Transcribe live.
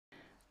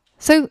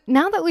So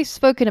now that we've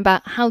spoken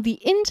about how the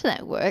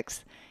internet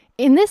works,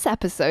 in this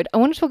episode, I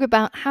want to talk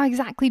about how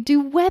exactly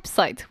do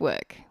websites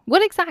work?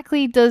 What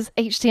exactly does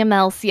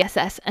HTML,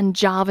 CSS, and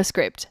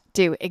JavaScript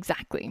do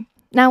exactly?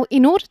 Now,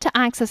 in order to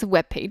access a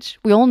web page,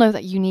 we all know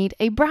that you need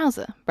a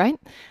browser, right?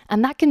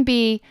 And that can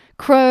be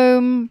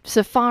Chrome,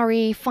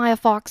 Safari,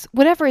 Firefox,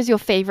 whatever is your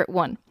favorite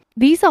one.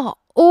 These are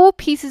all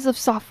pieces of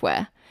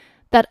software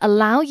that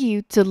allow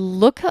you to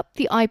look up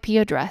the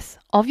IP address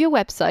of your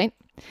website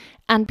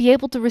and be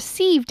able to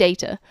receive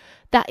data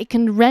that it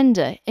can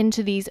render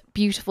into these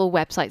beautiful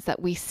websites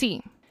that we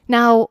see.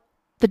 Now,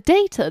 the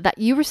data that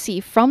you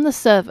receive from the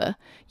server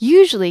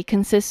usually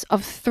consists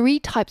of 3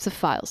 types of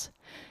files: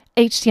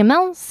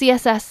 HTML,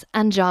 CSS,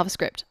 and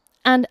JavaScript.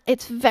 And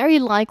it's very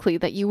likely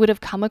that you would have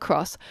come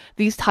across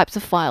these types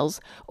of files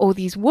or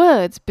these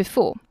words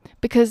before,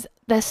 because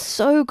they're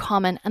so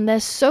common and they're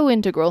so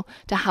integral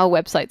to how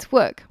websites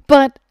work.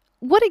 But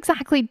what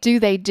exactly do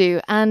they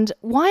do, and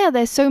why are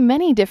there so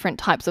many different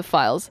types of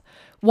files?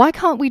 Why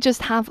can't we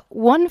just have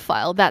one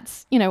file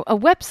that's, a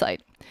website?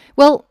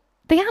 Well,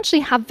 they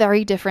actually have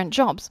very different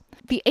jobs.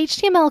 The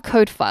HTML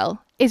code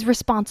file is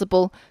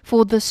responsible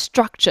for the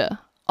structure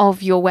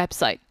of your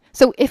website.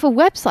 So if a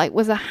website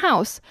was a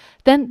house,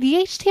 then the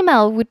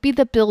HTML would be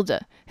the builder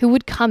who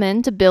would come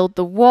in to build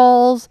the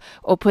walls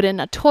or put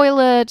in a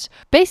toilet.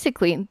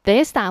 Basically,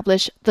 they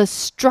establish the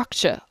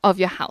structure of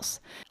your house.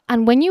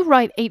 And when you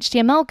write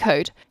HTML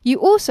code, you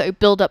also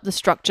build up the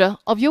structure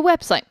of your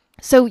website.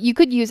 So you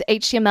could use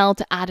HTML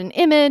to add an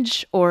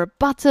image or a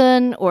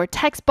button or a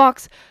text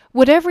box,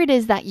 whatever it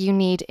is that you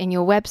need in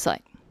your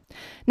website.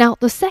 Now,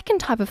 the second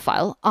type of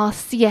file are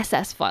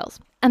CSS files.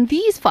 And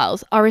these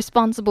files are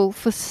responsible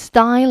for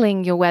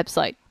styling your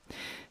website.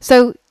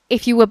 So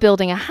if you were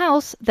building a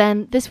house,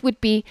 then this would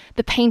be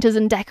the painters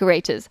and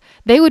decorators.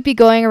 They would be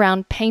going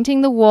around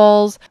painting the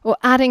walls or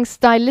adding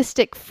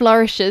stylistic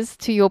flourishes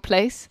to your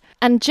place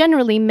and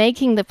generally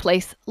making the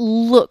place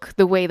look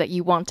the way that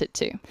you want it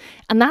to.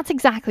 And that's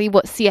exactly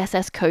what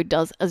CSS code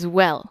does as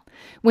well.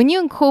 When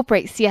you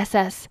incorporate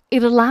CSS,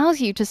 it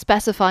allows you to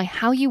specify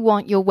how you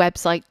want your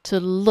website to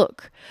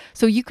look.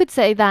 So you could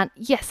say that,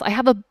 yes, I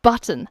have a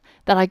button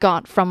that I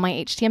got from my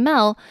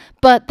HTML,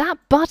 but that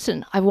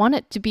button, I want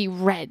it to be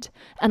red,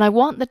 and I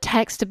want the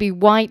text to be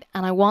white,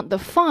 and I want the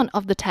font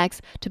of the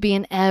text to be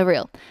in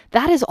Arial.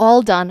 That is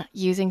all done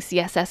using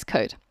CSS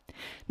code.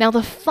 Now,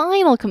 the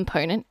final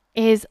component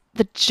is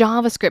the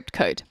JavaScript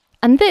code.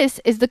 And this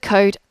is the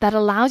code that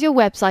allows your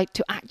website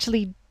to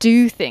actually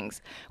do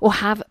things or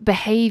have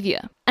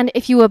behavior. And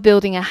if you were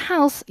building a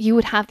house, you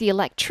would have the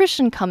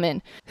electrician come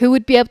in who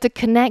would be able to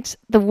connect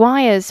the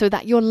wires so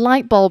that your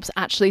light bulbs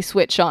actually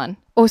switch on.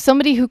 Or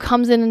somebody who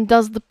comes in and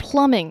does the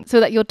plumbing so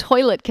that your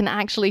toilet can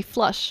actually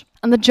flush.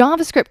 And the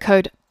JavaScript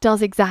code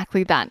does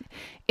exactly that.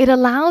 It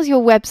allows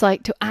your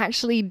website to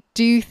actually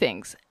do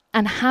things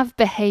and have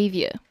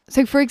behavior.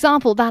 So for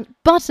example, that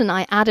button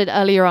I added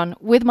earlier on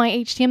with my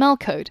HTML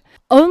code,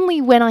 only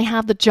when I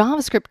have the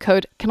JavaScript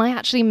code can I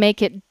actually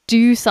make it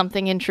do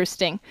something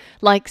interesting,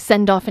 like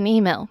send off an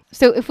email.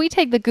 So if we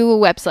take the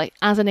Google website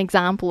as an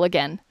example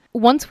again,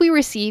 once we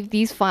receive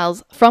these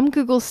files from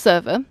Google's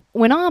server,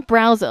 when our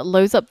browser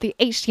loads up the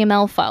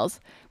HTML files,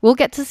 we'll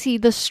get to see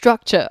the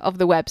structure of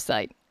the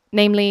website.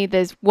 Namely,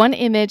 there's one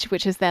image,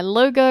 which is their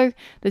logo,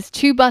 there's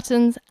 2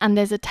 buttons, and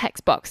there's a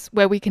text box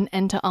where we can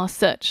enter our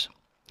search.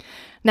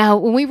 Now,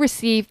 when we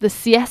receive the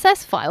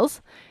CSS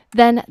files,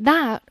 then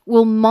that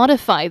will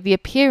modify the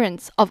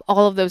appearance of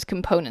all of those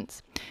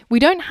components. We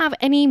don't have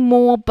any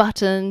more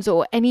buttons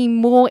or any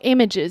more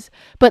images,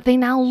 but they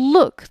now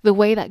look the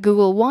way that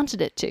Google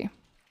wanted it to.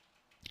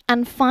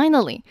 And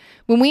finally,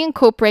 when we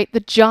incorporate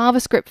the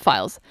JavaScript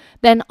files,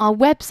 then our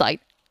website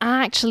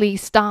actually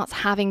starts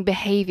having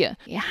behavior.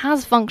 It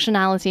has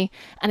functionality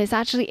and it's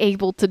actually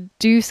able to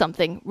do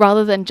something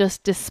rather than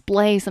just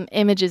display some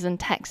images and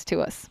text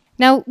to us.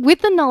 Now, with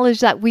the knowledge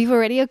that we've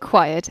already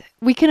acquired,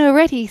 we can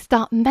already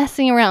start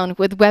messing around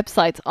with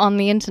websites on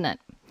the internet.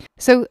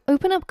 So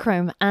open up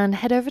Chrome and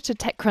head over to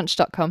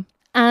techcrunch.com.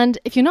 And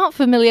if you're not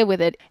familiar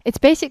with it, it's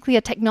basically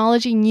a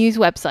technology news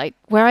website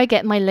where I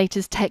get my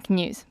latest tech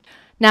news.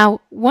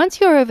 Now, once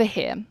you're over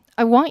here,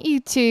 I want you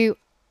to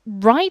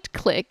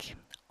right-click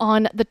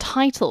on the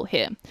title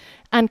here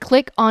and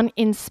click on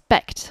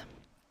Inspect.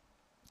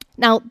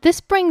 Now,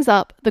 this brings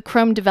up the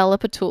Chrome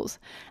developer tools,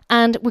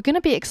 and we're going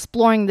to be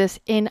exploring this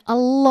in a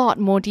lot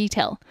more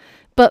detail.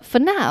 But for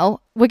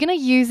now, we're going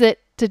to use it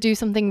to do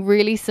something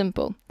really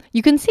simple.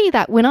 You can see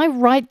that when I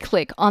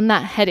right-click on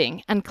that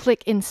heading and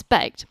click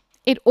Inspect,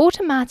 it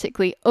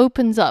automatically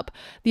opens up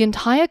the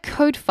entire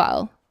code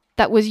file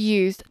that was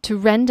used to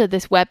render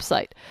this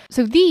website.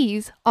 So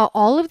these are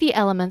all of the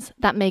elements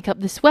that make up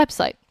this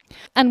website.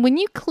 And when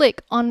you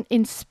click on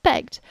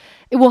Inspect,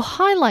 it will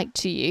highlight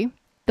to you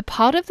the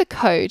part of the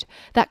code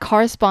that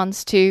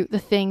corresponds to the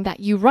thing that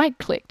you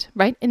right-clicked,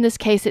 right? In this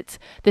case, it's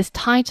this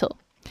title.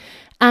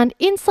 And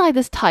inside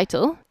this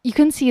title, you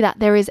can see that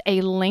there is a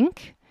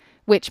link,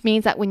 which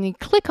means that when you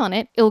click on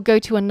it, it'll go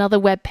to another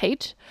web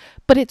page,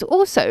 but it's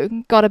also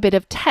got a bit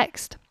of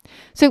text.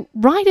 So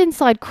right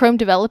inside Chrome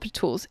Developer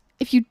Tools,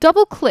 if you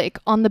double click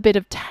on the bit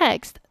of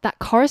text that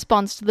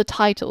corresponds to the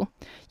title,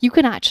 you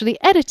can actually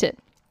edit it.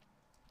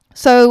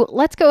 So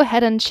let's go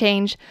ahead and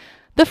change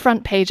the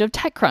front page of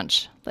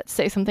TechCrunch. Let's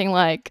say something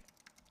like,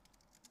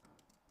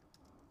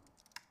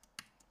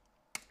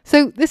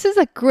 so this is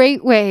a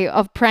great way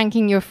of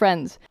pranking your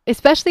friends,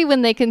 especially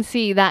when they can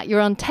see that you're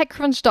on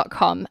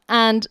techcrunch.com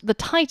and the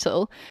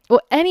title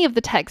or any of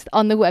the text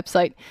on the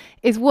website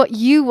is what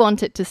you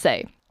want it to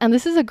say. And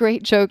this is a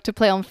great joke to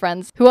play on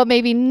friends who are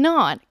maybe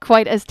not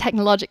quite as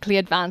technologically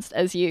advanced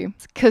as you,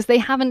 because they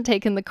haven't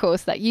taken the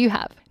course that you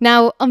have.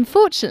 Now,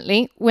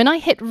 unfortunately, when I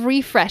hit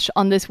refresh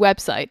on this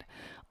website,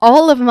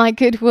 all of my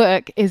good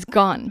work is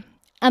gone.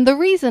 And the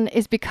reason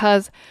is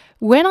because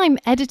when I'm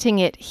editing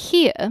it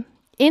here,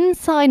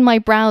 inside my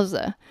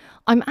browser,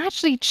 I'm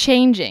actually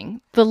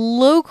changing the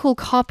local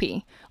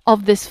copy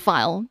of this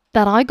file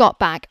that I got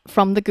back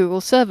from the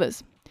Google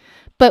servers.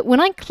 But when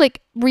I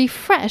click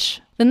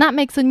refresh, then that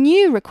makes a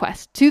new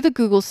request to the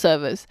Google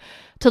servers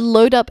to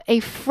load up a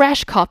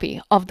fresh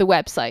copy of the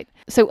website.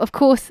 So of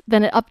course,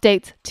 then it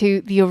updates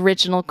to the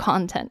original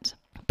content.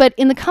 But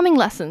in the coming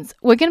lessons,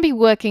 we're going to be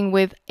working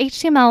with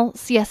HTML,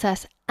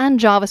 CSS, and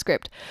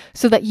JavaScript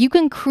so that you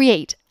can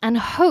create and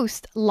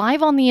host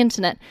live on the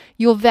internet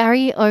your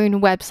very own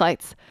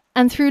websites.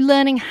 And through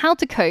learning how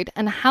to code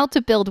and how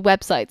to build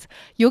websites,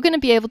 you're going to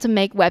be able to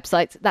make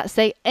websites that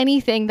say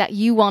anything that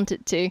you want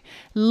it to,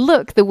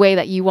 look the way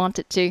that you want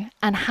it to,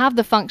 and have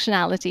the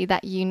functionality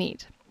that you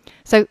need.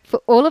 So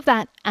for all of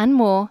that and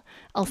more,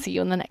 I'll see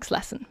you in the next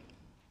lesson.